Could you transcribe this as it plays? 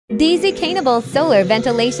Daisy-Chainable Solar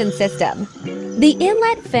Ventilation System. The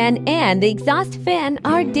inlet fan and the exhaust fan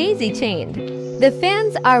are daisy-chained. The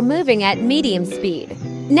fans are moving at medium speed.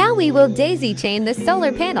 Now we will daisy-chain the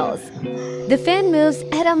solar panels. The fan moves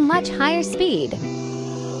at a much higher speed,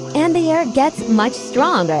 and the air gets much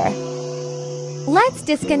stronger. Let's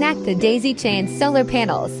disconnect the daisy-chained solar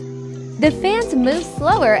panels. The fans move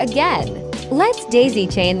slower again. Let's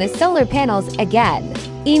daisy-chain the solar panels again.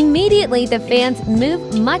 Immediately, the fans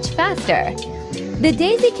move much faster. The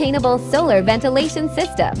Daisy-Chainable Solar Ventilation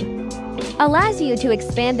System allows you to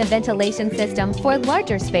expand the ventilation system for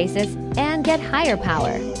larger spaces and get higher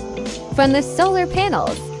power from the solar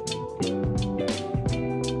panels.